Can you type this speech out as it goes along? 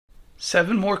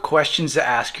7 more questions to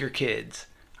ask your kids.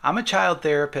 I'm a child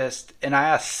therapist and I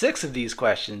asked 6 of these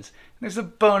questions. There's a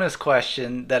bonus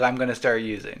question that I'm going to start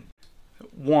using.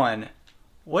 1.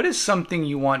 What is something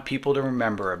you want people to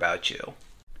remember about you?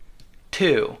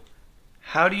 2.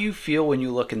 How do you feel when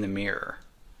you look in the mirror?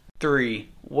 3.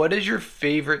 What is your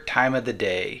favorite time of the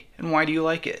day and why do you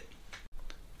like it?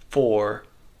 4.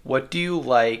 What do you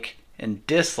like and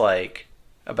dislike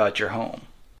about your home?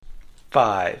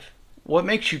 5. What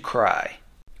makes you cry?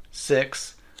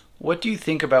 6. What do you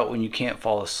think about when you can't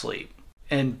fall asleep?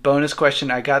 And bonus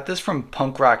question, I got this from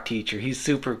Punk Rock Teacher. He's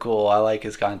super cool. I like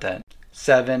his content.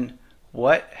 7.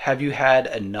 What have you had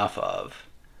enough of?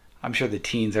 I'm sure the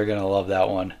teens are going to love that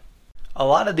one. A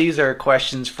lot of these are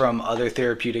questions from other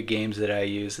therapeutic games that I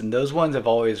use, and those ones have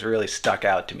always really stuck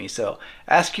out to me. So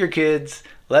ask your kids,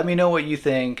 let me know what you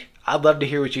think. I'd love to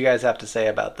hear what you guys have to say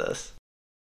about this.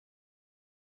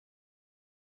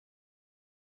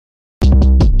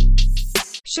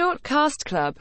 Shortcast Club